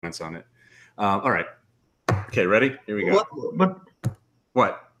on it. All right. Okay, ready? Here we go.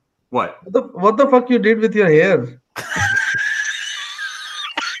 What? What the fuck you did with your hair?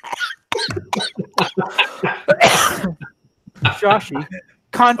 Shashi,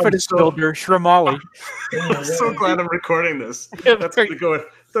 confidence builder, Shramali. I'm so glad I'm recording this. That's gonna go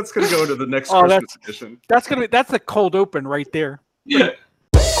into the next Christmas edition. That's the cold open right there. Yeah.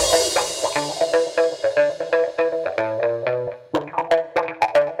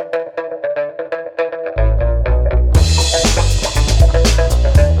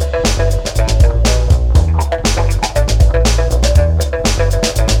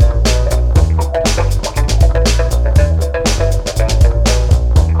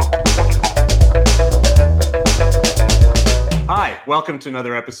 Welcome to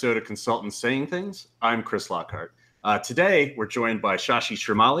another episode of Consultants Saying Things. I'm Chris Lockhart. Today, we're joined by Shashi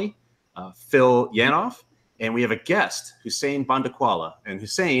Shramali, Phil Yanoff, and we have a guest, Hussein Bandakwala. And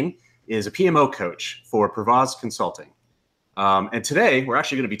Hussein is a PMO coach for Pravaz Consulting. And today, we're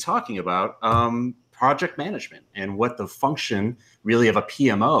actually going to be talking about project management and what the function really of a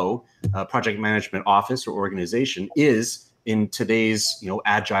PMO, project management office or organization, is in today's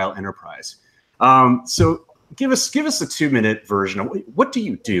agile enterprise. So give us a 2-minute version of what do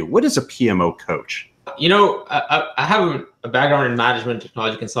you do? What is a PMO coach? I have a background in management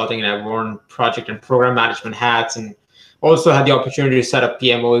technology consulting, and I've worn project and program management hats, and also had the opportunity to set up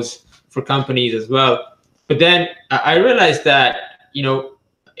PMOs for companies as well. But then I realized that, in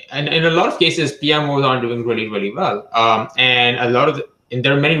a lot of cases, PMOs aren't doing really, really well. And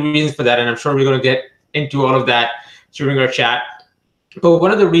there are many reasons for that, and I'm sure we're going to get into all of that during our chat. But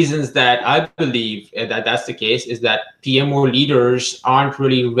one of the reasons that I believe that that's the case is that PMO leaders aren't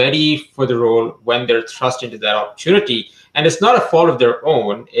really ready for the role when they're thrust into that opportunity. And it's not a fault of their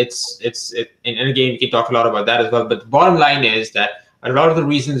own. And again, we can talk a lot about that as well. But the bottom line is that a lot of the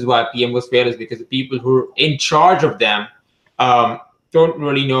reasons why PMOs fail is because the people who are in charge of them don't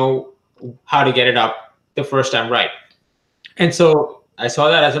really know how to get it up the first time right. And so I saw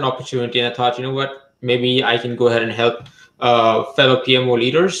that as an opportunity, and I thought, maybe I can go ahead and help fellow PMO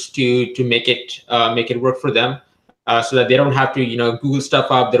leaders to make it work for them, so that they don't have to Google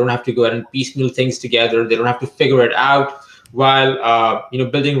stuff up. They don't have to go ahead and piecemeal things together. They don't have to figure it out while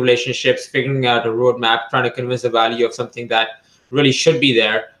building relationships, figuring out a roadmap, trying to convince the value of something that really should be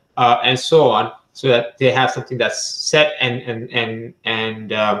there, and so on, so that they have something that's set and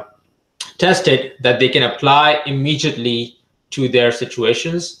tested that they can apply immediately to their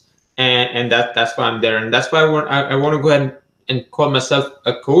situations. And that's why I'm there. And that's why I want to go ahead and call myself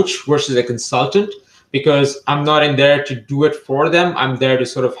a coach versus a consultant, because I'm not in there to do it for them. I'm there to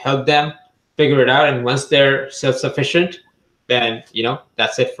sort of help them figure it out. And once they're self-sufficient, then,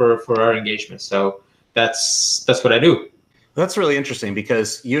 that's it for our engagement. So that's what I do. That's really interesting,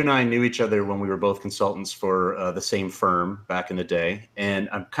 because you and I knew each other when we were both consultants for the same firm back in the day. And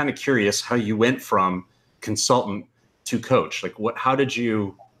I'm kind of curious how you went from consultant to coach. Like, how did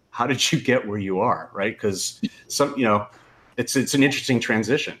you get where you are, right? Because it's an interesting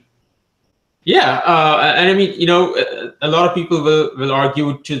transition. Yeah, and I mean, a lot of people will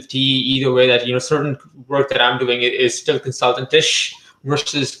argue to the T either way that certain work that I'm doing is still consultant-ish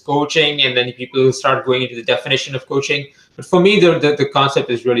versus coaching, and then people will start going into the definition of coaching. But for me, the concept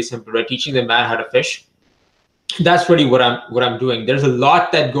is really simple, right? Teaching the man how to fish. That's really what I'm doing. There's a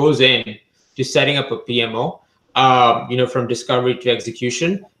lot that goes in to setting up a PMO, from discovery to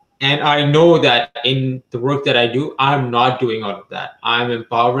execution. And I know that in the work that I do, I'm not doing all of that. I'm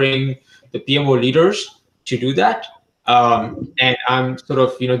empowering the PMO leaders to do that. And I'm sort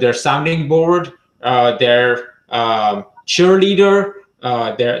of, their sounding board, their cheerleader,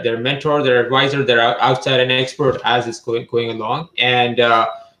 their mentor, their advisor, their outside and expert as it's going along. And,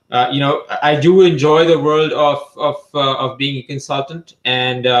 I do enjoy the world of being a consultant.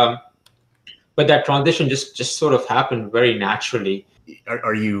 And but that transition just sort of happened very naturally.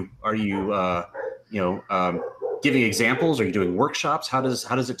 Are you giving examples? Are you doing workshops? How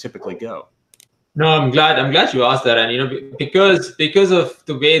does it typically go? No, I'm glad you asked that, and because of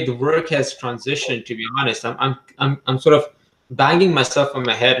the way the work has transitioned. To be honest, I'm sort of banging myself on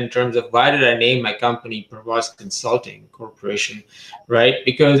my head in terms of why did I name my company Pravaz Consulting Corporation, right?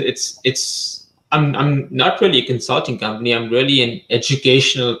 Because I'm not really a consulting company. I'm really an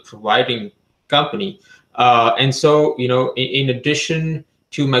educational providing company. And so, in addition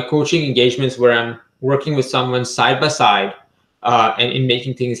to my coaching engagements where I'm working with someone side by side and in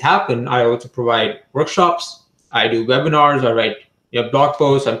making things happen, I also provide workshops. I do webinars. I write blog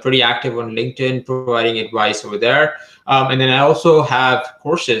posts. I'm pretty active on LinkedIn, providing advice over there. And then I also have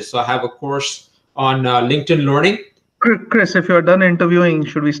courses. So I have a course on LinkedIn Learning Chris, if you're done interviewing,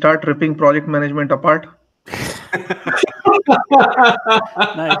 should we start ripping project management apart?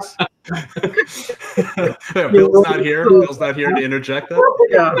 Nice. Bill's not here. Bill's not here to interject that.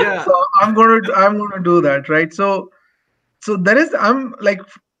 Yeah. So I'm gonna do that, right? So there is, I'm like,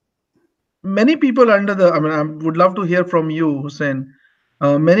 many people under the, I mean, I would love to hear from you, Hussein.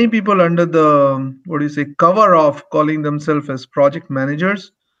 Many people under the, what do you say, cover of calling themselves as project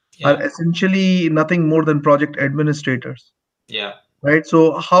managers are essentially nothing more than project administrators. Yeah. Right.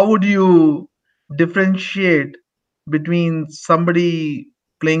 So how would you differentiate between somebody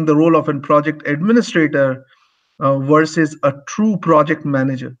playing the role of a project administrator versus a true project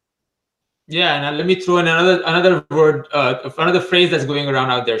manager? Yeah, and let me throw in another word, another phrase that's going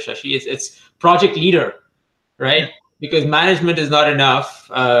around out there, Shashi. It's project leader, right? Because management is not enough,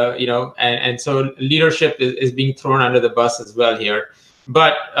 and so leadership is being thrown under the bus as well here.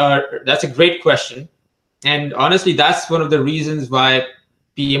 But that's a great question, and honestly, that's one of the reasons why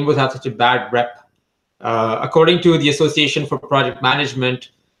PMOs have such a bad rep. According to the Association for Project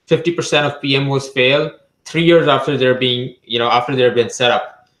Management, 50% of PMOs fail 3 years after they've been set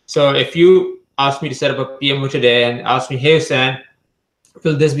up. So if you ask me to set up a PMO today and ask me, hey, Hussein,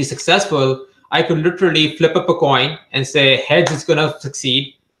 will this be successful? I could literally flip up a coin and say heads is going to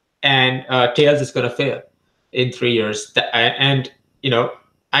succeed and tails is going to fail in 3 years. And,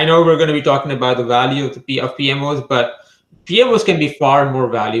 I know we're going to be talking about the value of PMOs, but PMOs can be far more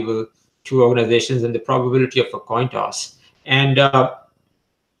valuable to organizations than the probability of a coin toss. And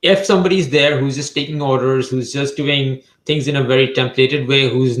if somebody's there who's just taking orders, who's just doing things in a very templated way,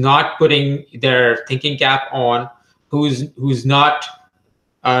 who's not putting their thinking cap on, who's not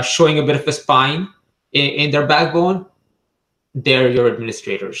showing a bit of a spine in their backbone, they're your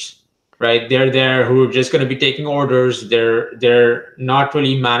administrators, right? They're there who are just going to be taking orders. They're not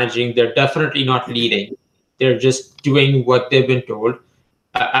really managing. They're definitely not leading. They're just doing what they've been told.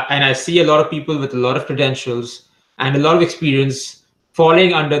 And I see a lot of people with a lot of credentials and a lot of experience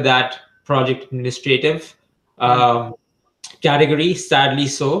falling under that project administrative category, sadly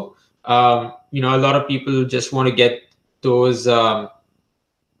so. A lot of people just want to get those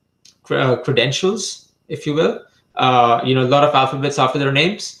credentials, if you will. A lot of alphabets after their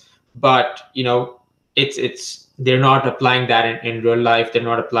names, but it's they're not applying that in real life. They're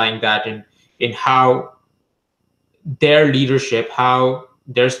not applying that in how their leadership, how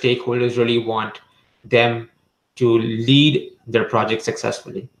their stakeholders really want them to lead their project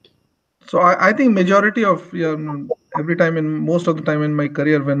successfully. So I think majority of every time, in most of the time in my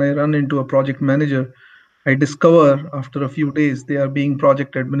career, when I run into a project manager, I discover after a few days they are being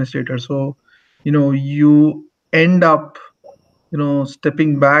project administrators. So you end up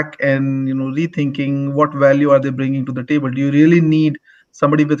stepping back and rethinking what value are they bringing to the table. Do you really need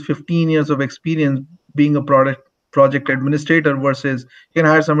somebody with 15 years of experience being a project administrator versus you can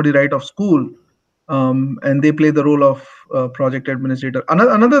hire somebody right off school and they play the role of project administrator?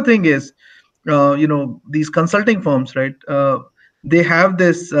 Another thing is, these consulting firms, right? They have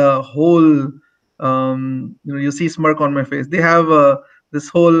this whole, you see smirk on my face. They have this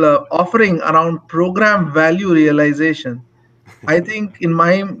whole offering around program value realization. I think in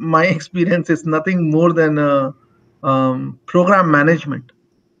my experience, it's nothing more than program management.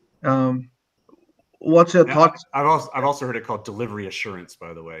 What's your thoughts? I've also heard it called delivery assurance,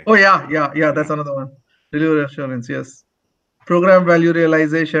 by the way. Oh yeah. That's another one. Delivery assurance, yes. Program value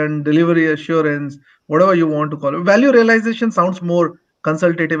realization, delivery assurance, whatever you want to call it. Value realization sounds more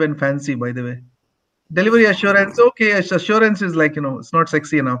consultative and fancy, by the way. Delivery assurance, okay. Assurance is like it's not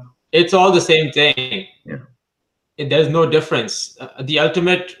sexy enough. It's all the same thing. Yeah. There's no difference. The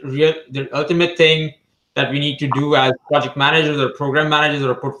ultimate thing that we need to do as project managers or program managers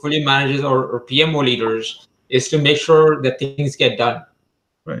or portfolio managers or PMO leaders is to make sure that things get done.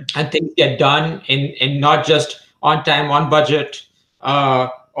 Right. And things get done in not just on time, on budget,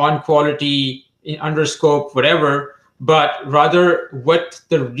 on quality, under scope, whatever, but rather what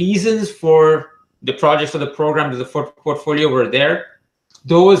the reasons for the projects or the programs or the portfolio were there,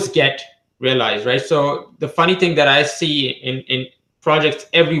 those get realized, right? So the funny thing that I see in projects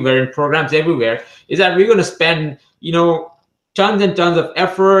everywhere, in programs everywhere, is that we're going to spend, tons and tons of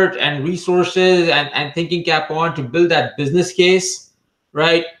effort and resources and thinking cap on to build that business case,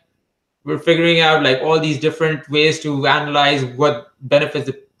 right? We're figuring out like all these different ways to analyze what benefits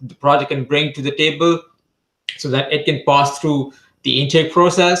the project can bring to the table so that it can pass through the intake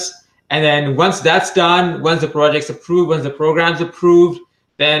process. And then once that's done, once the project's approved, once the program's approved,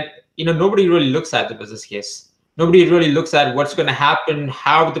 then nobody really looks at the business case. Nobody really looks at what's going to happen,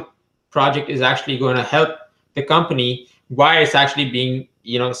 how the project is actually going to help the company, why it's actually being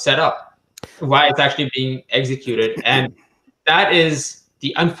set up. why it's actually being executed. And that is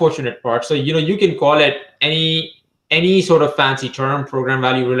the unfortunate part. So, you can call it any sort of fancy term, program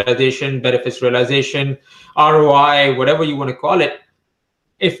value realization, benefits realization, ROI, whatever you want to call it.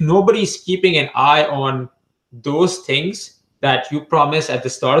 If nobody's keeping an eye on those things that you promise at the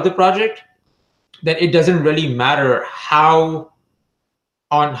start of the project, then it doesn't really matter how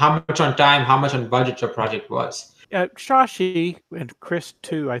much on time, how much on budget your project was. Shashi and Chris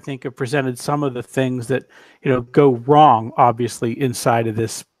too, I think, have presented some of the things that go wrong, obviously, inside of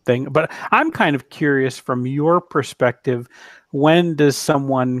this thing. But I'm kind of curious from your perspective, when does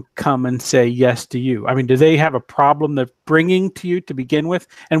someone come and say yes to you? I mean, do they have a problem they're bringing to you to begin with,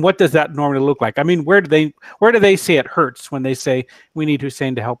 and what does that normally look like? I mean, where do they say it hurts when they say we need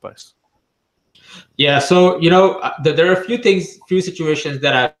Hussein to help us? Yeah, so there are a few situations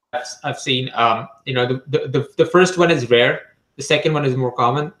that I've seen. The first one is rare. The second one is more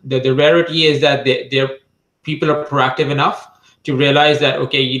common. The rarity is that their people are proactive enough to realize that,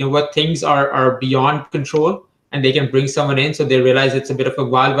 okay, you know what, things are beyond control, and they can bring someone in. So they realize it's a bit of a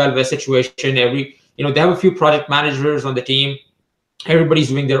wild west situation. They have a few project managers on the team. Everybody's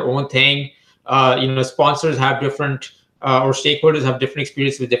doing their own thing. Sponsors have different or stakeholders have different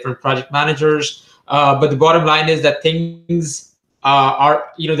experience with different project managers. But the bottom line is that things there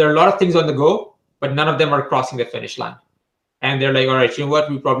are a lot of things on the go, but none of them are crossing the finish line. And they're like, all right, you know what,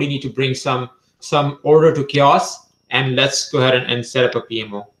 we probably need to bring some order to chaos, and let's go ahead and set up a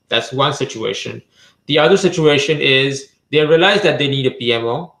PMO. That's one situation. The other situation is they realize that they need a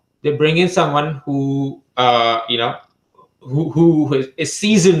PMO. They bring in someone who is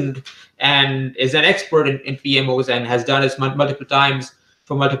seasoned and is an expert in PMOs and has done it multiple times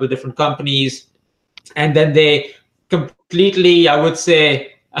for multiple different companies. And then they completely, I would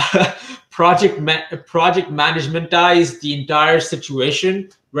say, project managementize the entire situation,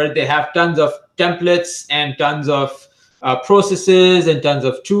 where they have tons of templates and tons of processes and tons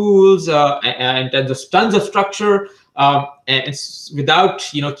of tools and tons of structure, and it's without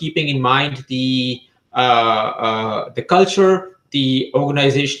keeping in mind the culture, the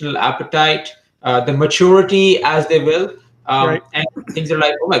organizational appetite, the maturity, as they will. Right. And things are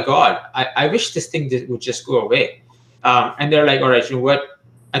like, oh my God, I wish this thing would just go away. And they're like, all right, you know what?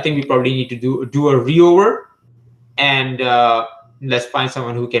 I think we probably need to do a reover, and let's find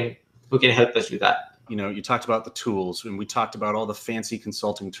someone who can help us with that. You talked about the tools, and we talked about all the fancy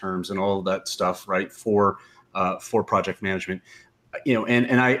consulting terms and all of that stuff, right? For project management.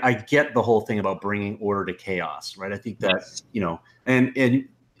 And I get the whole thing about bringing order to chaos, right? I think that, and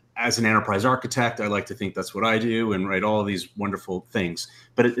as an enterprise architect, I like to think that's what I do, and write all of these wonderful things.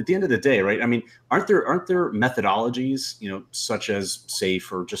 But at the end of the day, right? I mean, aren't there methodologies, such as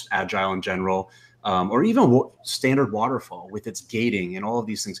SAFe or just Agile in general, or even standard waterfall with its gating and all of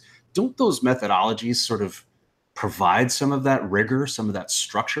these things? Don't those methodologies sort of provide some of that rigor, some of that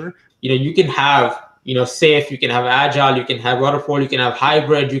structure? You can have SAFe, you can have Agile, you can have waterfall, you can have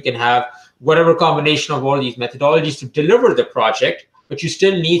hybrid, you can have whatever combination of all these methodologies to deliver the project, but you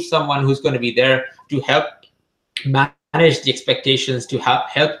still need someone who's going to be there to help manage the expectations, to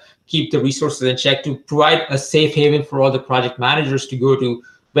help keep the resources in check, to provide a safe haven for all the project managers to go to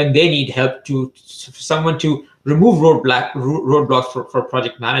when they need help, to someone to remove roadblocks for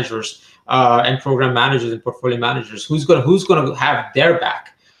project managers and program managers and portfolio managers. Who's going to have their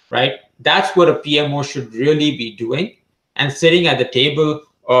back, right? That's what a PMO should really be doing, and sitting at the table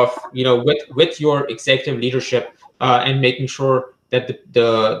of with your executive leadership and making sure that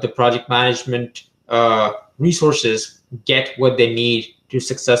the project management resources get what they need to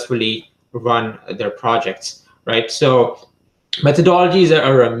successfully run their projects, right? So methodologies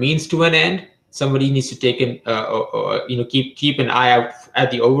are a means to an end. Somebody needs to take keep an eye out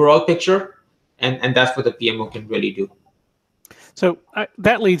at the overall picture, and that's what the PMO can really do. So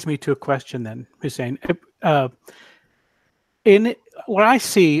that leads me to a question then, Hussein. In what I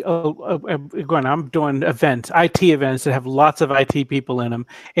see, again, I'm doing events, IT events that have lots of IT people in them,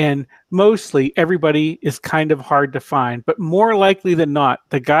 and mostly everybody is kind of hard to find. But more likely than not,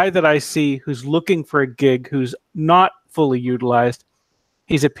 the guy that I see who's looking for a gig, who's not fully utilized,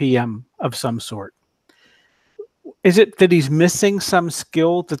 he's a PM of some sort. Is it that he's missing some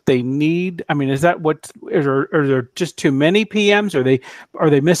skill that they need? I mean, is that are there just too many PMs? Are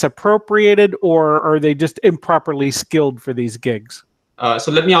they misappropriated, or are they just improperly skilled for these gigs?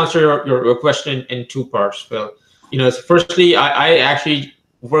 So let me answer your question in two parts, Phil. Firstly, I actually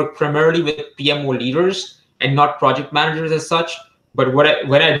work primarily with PMO leaders and not project managers as such. But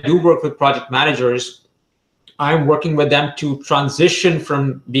when I do work with project managers, I'm working with them to transition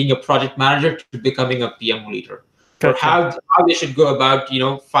from being a project manager to becoming a PMO leader. for how they should go about,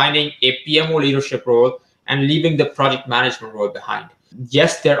 finding a PMO leadership role and leaving the project management role behind.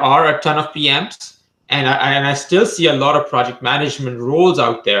 Yes, there are a ton of PMs, and I still see a lot of project management roles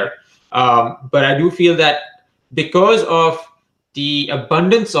out there. But I do feel that because of the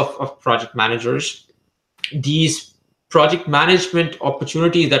abundance of project managers, these project management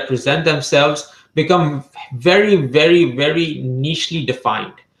opportunities that present themselves become very, very, very nichely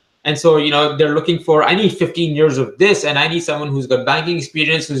defined. And so, they're looking for, I need 15 years of this, and I need someone who's got banking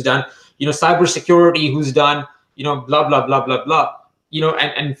experience, who's done, cybersecurity, who's done, blah, blah, blah, blah, blah,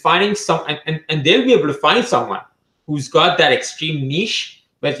 and finding and they'll be able to find someone who's got that extreme niche,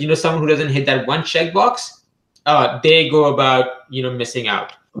 but, someone who doesn't hit that one checkbox, they go about, missing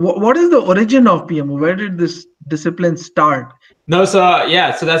out. What is the origin of PMO? Where did this discipline start? No, so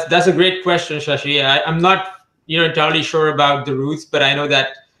that's a great question, Shashi. I'm not, entirely sure about the roots, but I know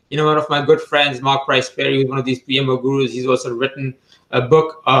that, one of my good friends, Mark Price Perry, who's one of these PMO gurus, he's also written a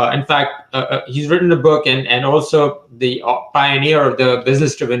book. In fact, he's written a book and also the pioneer of the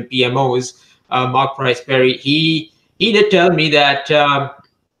business-driven PMOs, Mark Price Perry. He did tell me that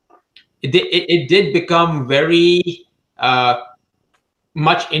it did become very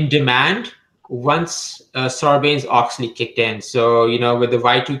much in demand once Sarbanes-Oxley kicked in. So, with the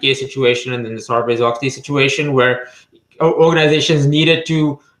Y2K situation and then the Sarbanes-Oxley situation, where organizations needed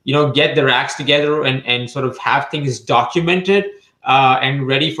to, get their acts together and sort of have things documented and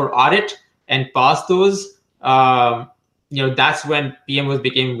ready for audit and pass those, that's when PMOs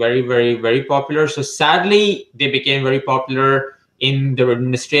became very, very, very popular. So sadly, they became very popular in their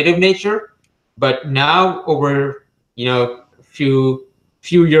administrative nature. But now over, few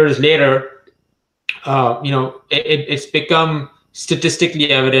years later, it's become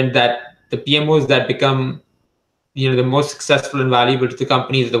statistically evident that the PMOs that become, the most successful and valuable to the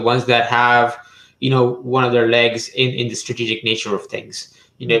companies are the ones that have, one of their legs in the strategic nature of things.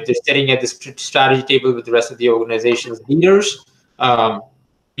 If they're sitting at the strategy table with the rest of the organization's leaders,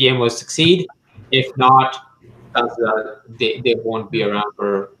 PMOs succeed. If not, they won't be around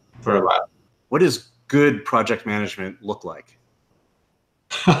for a while. What does good project management look like?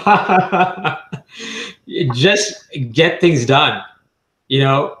 Just get things done.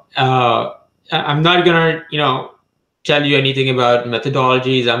 I'm not gonna, tell you anything about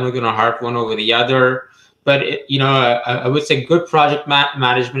methodologies. I'm not gonna harp one over the other. But I would say good project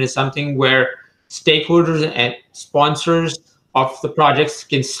management is something where stakeholders and sponsors of the projects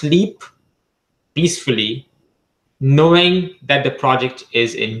can sleep peacefully, knowing that the project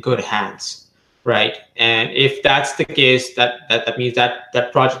is in good hands, right? And if that's the case, that means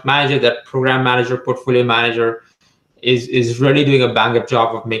that project manager, that program manager, portfolio manager is really doing a bang-up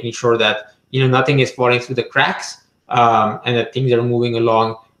job of making sure that nothing is falling through the cracks, and that things are moving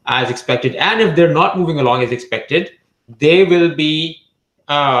along as expected. And if they're not moving along as expected, they will be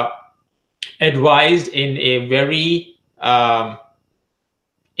advised in a very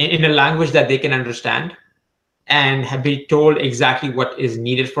in a language that they can understand, and have been told exactly what is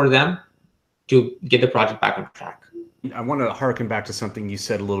needed for them to get the project back on track. I want to harken back to something you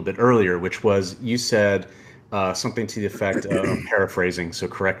said a little bit earlier, which was you said something to the effect of paraphrasing. So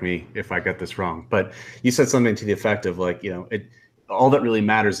correct me if I got this wrong, but you said something to the effect of like, all that really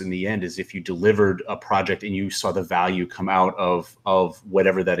matters in the end is if you delivered a project and you saw the value come out of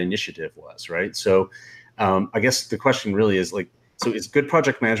whatever that initiative was, right? So I guess the question really is like, so is good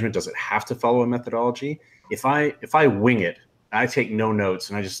project management, does it have to follow a methodology? If I wing it, I take no notes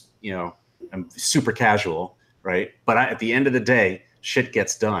and I just, I'm super casual, right? But at the end of the day, shit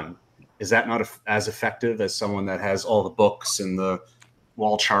gets done. Is that not as effective as someone that has all the books and the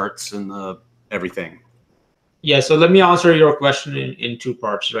wall charts and the everything? Yeah, so let me answer your question in two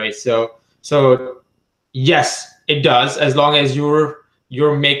parts, right? So yes, it does, as long as you're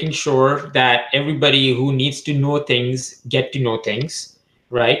making sure that everybody who needs to know things get to know things,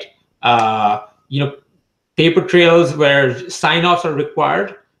 right? Paper trails where sign-offs are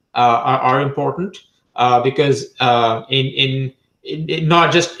required are important because in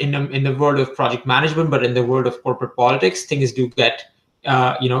not just in the world of project management, but in the world of corporate politics, things do get,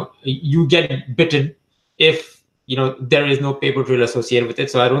 you get bitten if, there is no paper trail associated with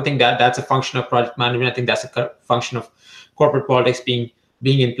it. So I don't think that that's a function of project management. I think that's a function of corporate politics being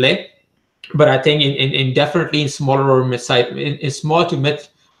in play. But I think in definitely in smaller or mid-sized, in small to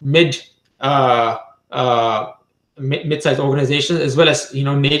mid-sized organizations, as well as,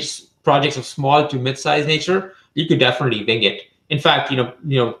 niche projects of small to mid-sized nature, you could definitely wing it. In fact,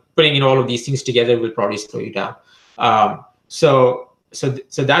 putting in all of these things together will probably slow you down. So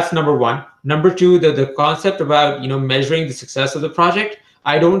that's number one. Number two, the concept about measuring the success of the project,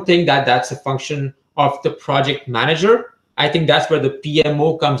 I don't think that that's a function of the project manager, I think that's where the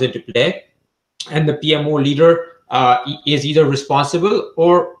PMO comes into play. And the PMO leader is either responsible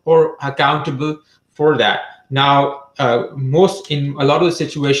or accountable for that. Now, in a lot of the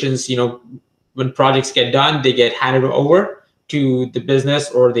situations, when projects get done, they get handed over to the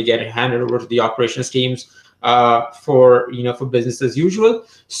business, or they get handed over to the operations teams for business as usual.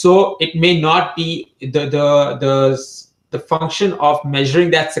 So it may not be the function of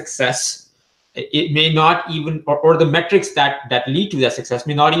measuring that success. It may not even, or the metrics that lead to that success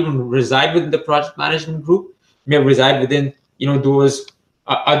may not even reside within the project management group, may reside within those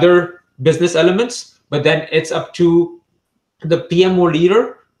other business elements. But then it's up to the PMO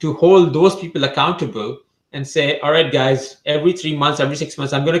leader to hold those people accountable and say, all right, guys, every 3 months, every 6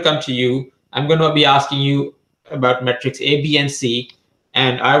 months, I'm going to come to you. I'm going to be asking you about metrics A, B, and C,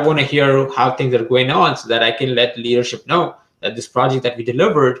 and I want to hear how things are going on so that I can let leadership know that this project that we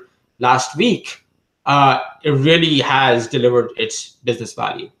delivered last week, it really has delivered its business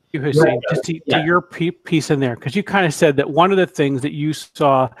value. Hussein, just to your piece in there, because you kind of said that one of the things that you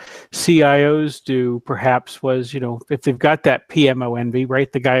saw CIOs do perhaps was, if they've got that PMO envy,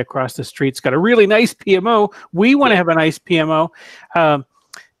 right? The guy across the street's got a really nice PMO. We want to have a nice PMO.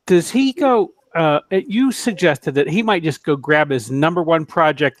 Does he go, you suggested that he might just go grab his number one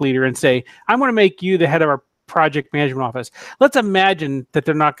project leader and say, I'm going to make you the head of our project management office. Let's imagine that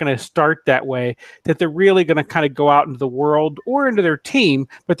they're not going to start that way, that they're really going to kind of go out into the world or into their team,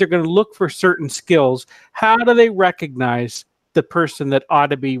 but they're going to look for certain skills. How do they recognize the person that ought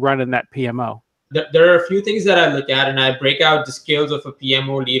to be running that PMO? There are a few things that I look at, and I break out the skills of a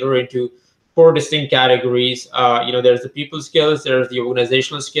PMO leader into 4 distinct categories. There's the people skills, there's the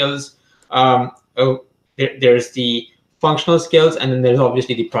organizational skills, there's the functional skills, and then there's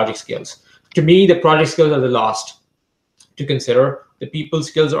obviously the project skills. To me, the project skills are the last to consider. The people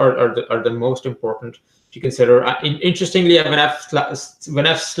skills are the most important to consider. Interestingly, when I've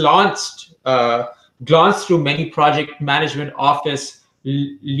glanced through many project management office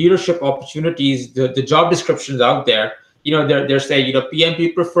leadership opportunities, the job descriptions out there, they're saying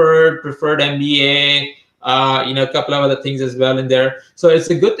PMP preferred MBA, a couple of other things as well in there. So it's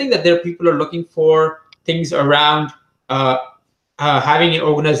a good thing that there people are looking for things around having an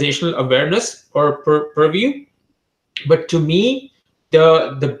organizational awareness or purview. But to me,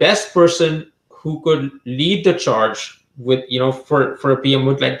 the best person who could lead the charge with, for a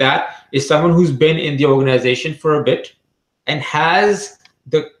PMO like that is someone who's been in the organization for a bit and has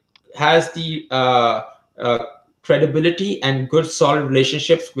the credibility and good solid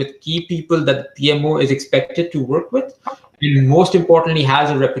relationships with key people that the PMO is expected to work with, and most importantly has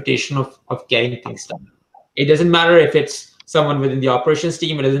a reputation of getting things done. It doesn't matter if it's someone within the operations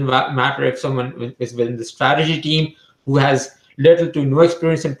team. It doesn't matter if someone is within the strategy team who has little to no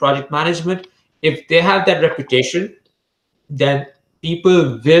experience in project management. If they have that reputation, then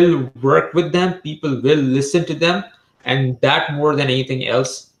people will work with them, people will listen to them, and that more than anything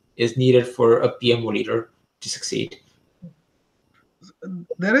else is needed for a PMO leader to succeed.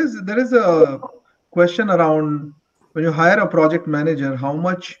 There is a question around when you hire a project manager, how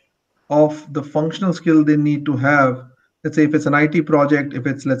much of the functional skill they need to have. Let's say if it's an IT project, if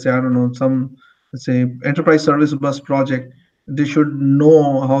it's, let's say, I don't know, let's say enterprise service bus project, they should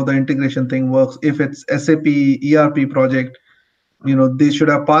know how the integration thing works. If it's SAP ERP project, they should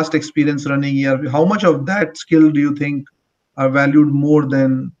have past experience running ERP. How much of that skill do you think are valued more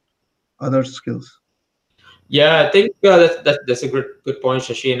than other skills? Yeah, I think that's a good point,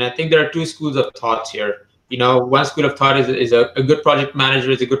 Shashi. And I think there are 2 schools of thoughts here. One school of thought is a good project manager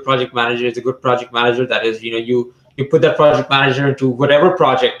is a good project manager is a good project manager. That is, you put that project manager into whatever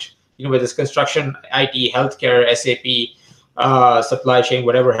project, whether it's construction, IT, healthcare, SAP, supply chain,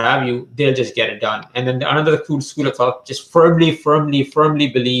 whatever have you, they'll just get it done. And then another school of thought just firmly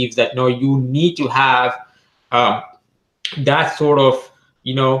believes that no, you need to have that sort of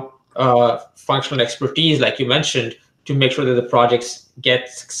functional expertise, like you mentioned, to make sure that the projects get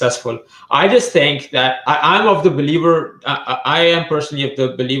successful. I just think that I am personally of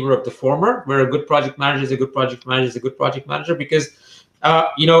the believer of the former, where a good project manager is a good project manager is a good project manager, because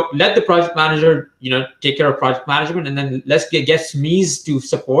let the project manager take care of project management, and then let's get SMEs to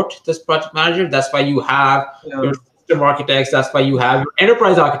support this project manager. That's why you have your system architects, that's why you have your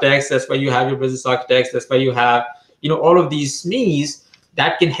enterprise architects, that's why you have your business architects, that's why you have all of these SMEs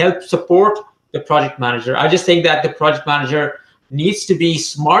that can help support the project manager. I just think that the project manager needs to be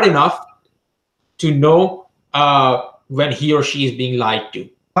smart enough to know when he or she is being lied to.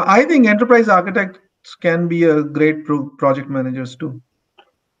 I think enterprise architects can be a great project managers too.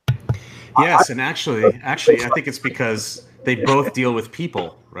 Yes, and actually, I think it's because they both deal with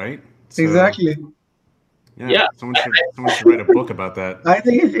people, right? So, exactly. Yeah. Someone should write a book about that. I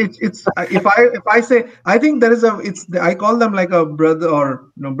think it's if I say, I think there is I call them like a brother,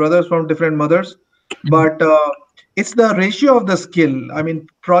 or brothers from different mothers, but it's the ratio of the skill. I mean,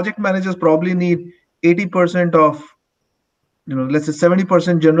 project managers probably need 80% of, let's say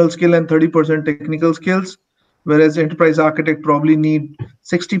 70% general skill and 30% technical skills, whereas enterprise architect probably need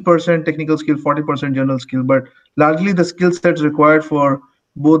 60% technical skill, 40% general skill. But largely the skill sets required for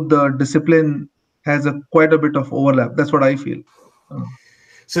both the discipline has quite a bit of overlap. That's what I feel.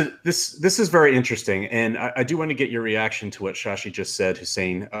 So this is very interesting, and I do want to get your reaction to what Shashi just said,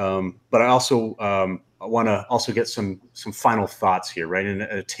 Hussein. But I also want to also get some final thoughts here, right? And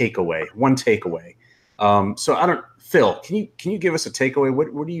a takeaway, one takeaway. So Phil, can you give us a takeaway?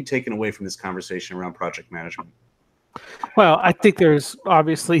 What are you taking away from this conversation around project management? Well, I think there's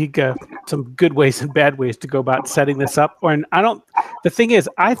obviously some good ways and bad ways to go about setting this up. The thing is,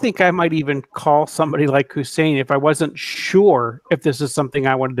 I think I might even call somebody like Hussein if I wasn't sure if this is something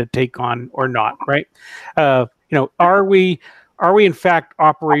I wanted to take on or not, right? Are we in fact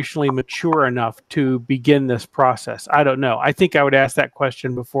operationally mature enough to begin this process? I don't know. I think I would ask that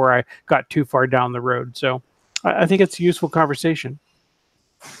question before I got too far down the road. So I think it's a useful conversation.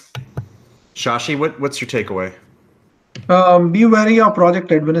 Shashi, what's your takeaway? Be wary of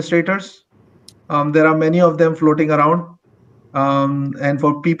project administrators. There are many of them floating around. And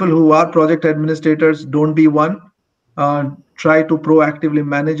for people who are project administrators, don't be one. Try to proactively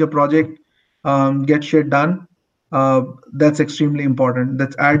manage a project, get shit done. That's extremely important.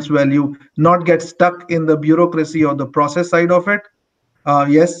 That adds value. Not get stuck in the bureaucracy or the process side of it.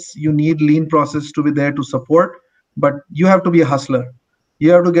 Yes, you need lean process to be there to support, but you have to be a hustler. You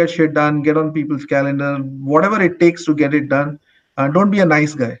have to get shit done, get on people's calendar, whatever it takes to get it done. Don't be a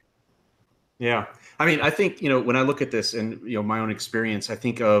nice guy. Yeah. I mean, I think, when I look at this and, my own experience, I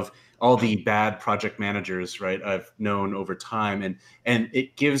think of all the bad project managers, right, I've known over time, and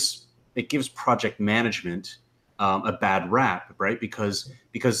it gives project management a bad rap, right? Because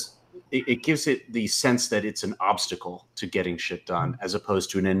it gives it the sense that it's an obstacle to getting shit done as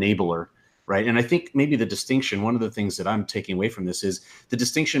opposed to an enabler. Right. And I think maybe the distinction, one of the things that I'm taking away from this is the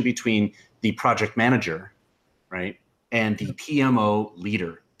distinction between the project manager, right, and the PMO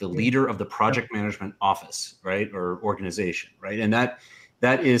leader, the leader of the project management office, right, or organization, right. And that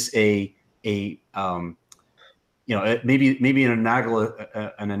is maybe an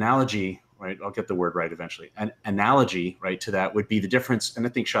analogy, right. I'll get the word right eventually. An analogy, right, to that would be the difference. And I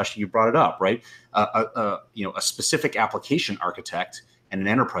think, Shashi, you brought it up, right. A specific application architect and an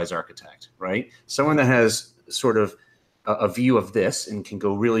enterprise architect, right? Someone that has sort of a view of this and can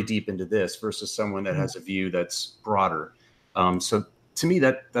go really deep into this versus someone that has a view that's broader. So to me,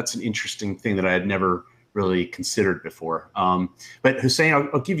 that's an interesting thing that I had never really considered before. But Hussein,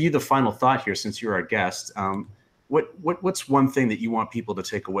 I'll give you the final thought here since you're our guest. What's one thing that you want people to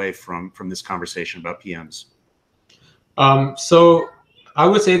take away from this conversation about PMs? So I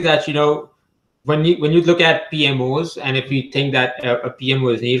would say that, when you look at PMOs, and if you think that a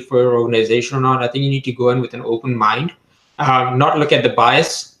PMO is needed for your organization or not, I think you need to go in with an open mind, not look at the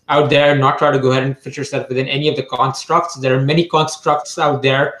bias out there, not try to go ahead and fit yourself within any of the constructs. There are many constructs out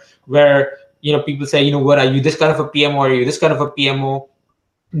there where, people say, what, are you this kind of a PMO, or are you this kind of a PMO?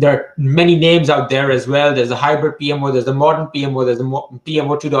 There are many names out there as well. There's a hybrid PMO, there's a modern PMO, there's a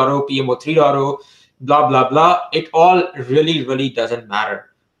PMO 2.0, PMO 3.0, blah, blah, blah. It all really, really doesn't matter.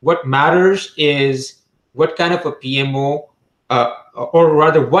 What matters is what kind of a PMO, or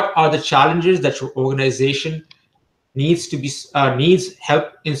rather, what are the challenges that your organization needs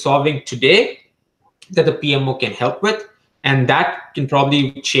help in solving today that the PMO can help with, and that can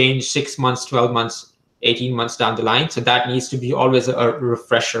probably change 6 months, 12 months, 18 months down the line. So that needs to be always a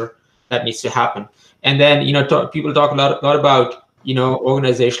refresher that needs to happen. And then people talk a lot about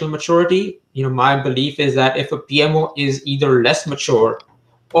organizational maturity. My belief is that if a PMO is either less mature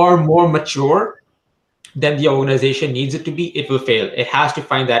or more mature than the organization needs it to be, it will fail. It has to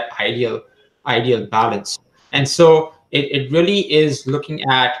find that ideal balance. And so it really is looking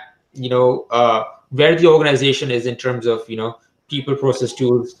at, where the organization is in terms of, people, process,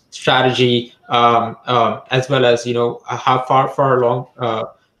 tools, strategy, as well as, how far along,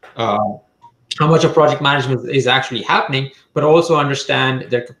 how much of project management is actually happening, but also understand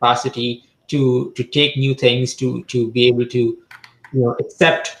their capacity to take new things, to be able to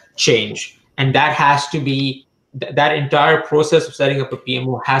accept change. And that has to be, that entire process of setting up a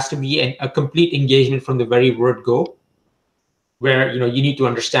PMO has to be a complete engagement from the very word go, where you need to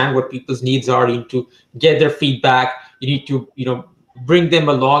understand what people's needs are, you need to get their feedback, you need to bring them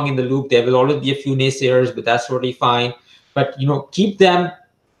along in the loop. There will always be a few naysayers, but that's totally fine. But keep them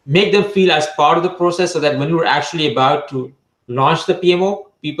make them feel as part of the process, so that when we're actually about to launch the PMO,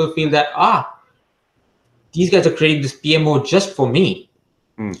 people feel that, these guys are creating this PMO just for me.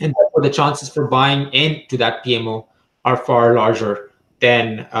 And therefore the chances for buying into that PMO are far larger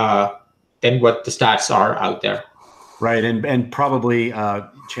than what the stats are out there. Right, and probably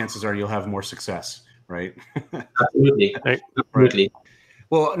chances are you'll have more success, right? Absolutely. Absolutely. Right.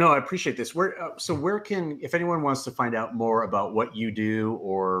 Well, no, I appreciate this. Where can, if anyone wants to find out more about what you do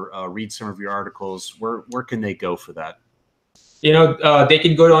or read some of your articles, where can they go for that? They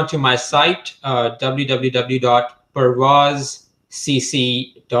can go onto my site,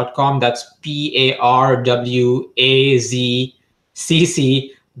 www.parwazcc.com. That's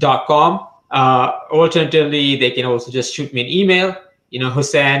PARWAZCC.com. Alternatively, they can also just shoot me an email,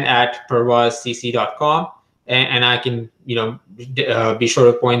 Hussain@parwazcc.com. And I can, be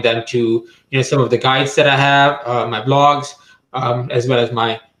sure to point them to, some of the guides that I have, my blogs, as well as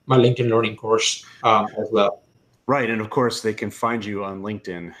my LinkedIn learning course as well. Right, and of course they can find you on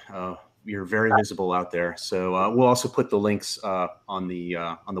LinkedIn. You're very visible out there. So we'll also put the links on the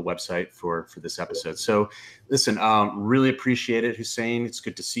website for this episode. So listen, really appreciate it, Hussain. It's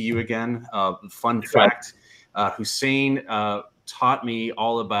good to see you again. Fun fact: Hussain taught me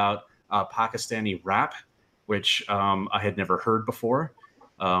all about Pakistani rap, which I had never heard before.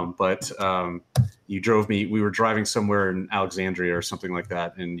 But you drove me, we were driving somewhere in Alexandria or something like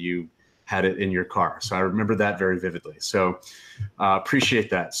that, and you had it in your car. So I remember that very vividly. So appreciate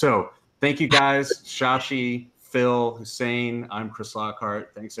that. So thank you guys, Shashi, Phil, Hussain. I'm Chris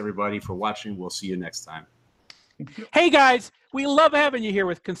Lockhart. Thanks everybody for watching. We'll see you next time. Hey guys, we love having you here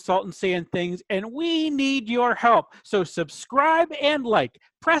with Consultants Saying Things, and we need your help. So subscribe and like,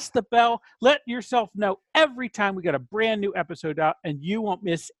 press the bell, let yourself know every time we got a brand new episode out, and you won't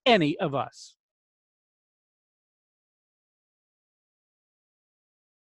miss any of us.